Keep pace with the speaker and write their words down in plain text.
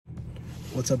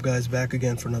What's up, guys? Back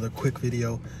again for another quick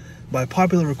video. By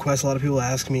popular request, a lot of people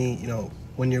ask me,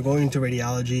 when you're going into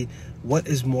radiology, what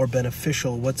is more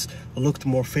beneficial? What's looked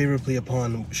more favorably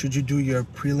upon? Should you do your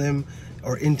prelim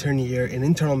or intern year in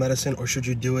internal medicine, or should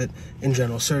you do it in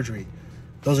general surgery?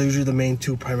 Those are usually the main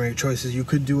two primary choices. You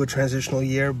could do a transitional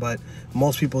year, but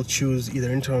most people choose either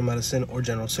internal medicine or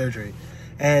general surgery.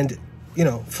 And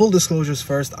full disclosures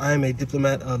first, I am a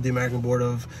diplomat of the American Board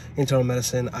of Internal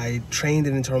Medicine. I trained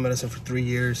in internal medicine for 3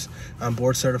 years. I'm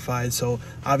board certified. So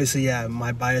obviously, yeah,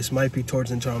 my bias might be towards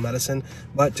internal medicine.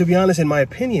 But to be honest, in my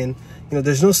opinion,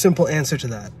 there's no simple answer to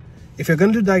that. If you're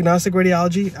going to do diagnostic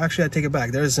radiology, actually, I take it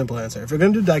back. There is a simple answer. If you're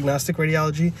going to do diagnostic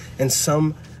radiology and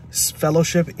some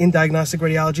fellowship in diagnostic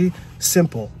radiology,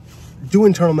 simple. Do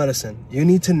internal medicine. You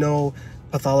need to know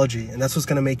pathology, and that's what's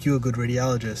going to make you a good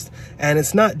radiologist. And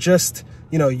it's not just,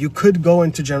 you could go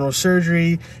into general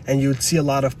surgery and you'd see a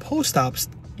lot of post-ops,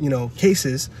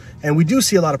 cases, and we do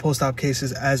see a lot of post-op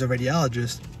cases as a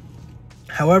radiologist.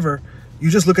 However, you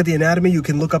just look at the anatomy, you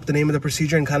can look up the name of the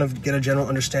procedure and kind of get a general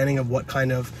understanding of what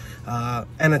kind of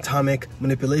anatomic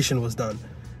manipulation was done.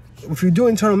 If you do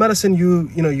internal medicine,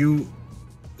 you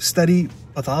study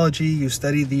pathology, you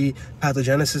study the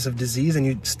pathogenesis of disease, and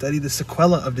you study the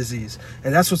sequela of disease.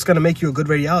 And that's what's going to make you a good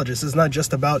radiologist. It's not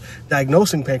just about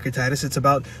diagnosing pancreatitis, it's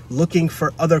about looking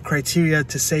for other criteria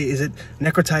to say, is it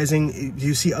necrotizing? Do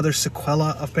you see other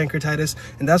sequela of pancreatitis?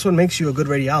 And that's what makes you a good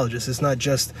radiologist. It's not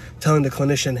just telling the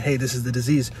clinician, hey, this is the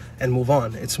disease, and move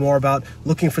on. It's more about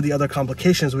looking for the other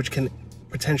complications which can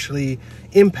potentially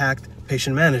impact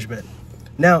patient management.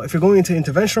 Now, if you're going into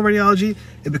interventional radiology,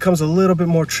 it becomes a little bit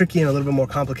more tricky and a little bit more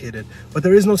complicated. But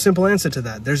there is no simple answer to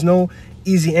that. There's no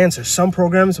easy answer. Some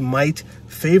programs might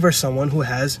favor someone who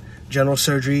has general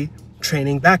surgery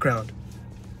training background,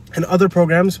 and other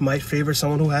programs might favor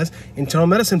someone who has internal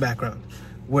medicine background.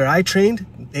 Where I trained,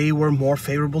 they were more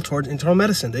favorable towards internal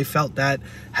medicine. They felt that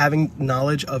having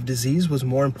knowledge of disease was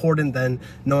more important than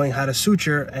knowing how to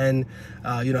suture and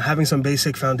having some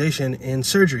basic foundation in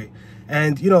surgery.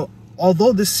 And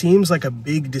although this seems like a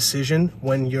big decision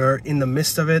when you're in the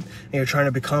midst of it and you're trying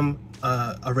to become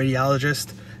a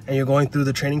radiologist and you're going through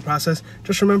the training process,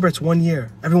 just remember it's 1 year.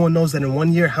 Everyone knows that in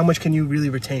 1 year, how much can you really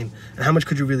retain and how much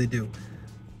could you really do?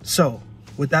 So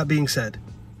with that being said,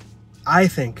 I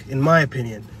think, in my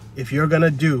opinion, if you're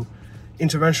gonna do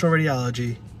interventional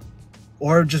radiology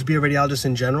or just be a radiologist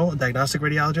in general, a diagnostic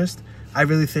radiologist, I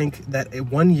really think that a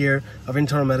 1 year of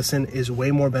internal medicine is way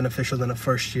more beneficial than a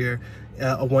first year,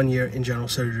 a 1 year in general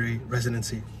surgery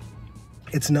residency.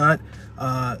 It's not,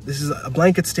 this is a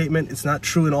blanket statement. It's not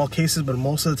true in all cases, but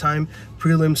most of the time,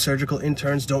 prelim surgical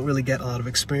interns don't really get a lot of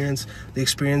experience. The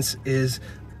experience is,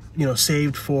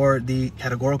 saved for the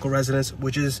categorical residents,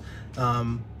 which is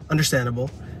understandable.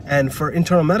 And for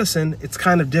internal medicine, it's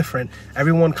kind of different.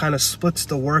 Everyone kind of splits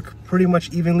the work pretty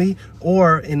much evenly,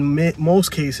 or in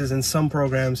most cases, in some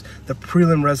programs, the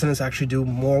prelim residents actually do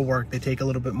more work. They take a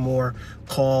little bit more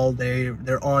call.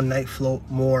 They're on night float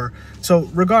more. So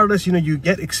regardless, you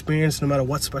get experience no matter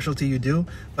what specialty you do.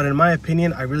 But in my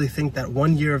opinion, I really think that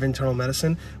 1 year of internal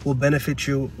medicine will benefit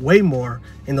you way more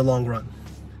in the long run.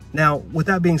 Now, with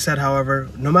that being said, however,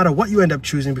 no matter what you end up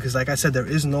choosing, because like I said, there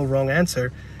is no wrong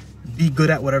answer, be good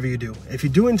at whatever you do. If you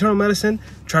do internal medicine,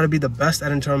 try to be the best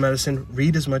at internal medicine,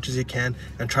 read as much as you can,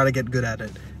 and try to get good at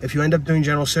it. If you end up doing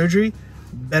general surgery,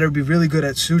 better be really good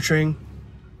at suturing,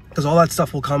 because all that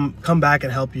stuff will come back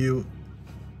and help you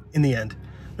in the end,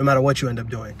 no matter what you end up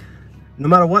doing. No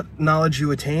matter what knowledge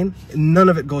you attain, none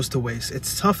of it goes to waste.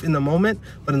 It's tough in the moment,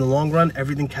 but in the long run,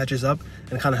 everything catches up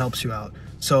and kind of helps you out.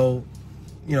 So,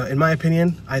 in my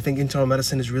opinion, I think internal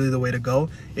medicine is really the way to go.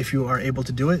 If you are able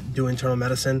to do it, do internal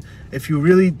medicine. If you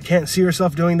really can't see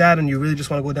yourself doing that and you really just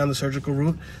want to go down the surgical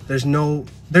route, there's no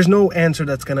answer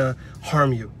that's gonna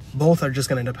harm you. Both are just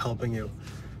gonna end up helping you.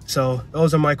 So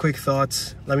those are my quick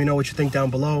thoughts. Let me know what you think down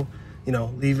below.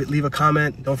 Leave a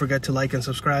comment. Don't forget to like and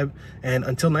subscribe. And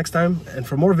until next time, and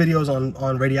for more videos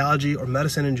on radiology or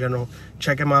medicine in general,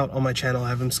 check them out on my channel. I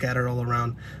have them scattered all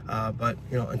around. But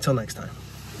until next time.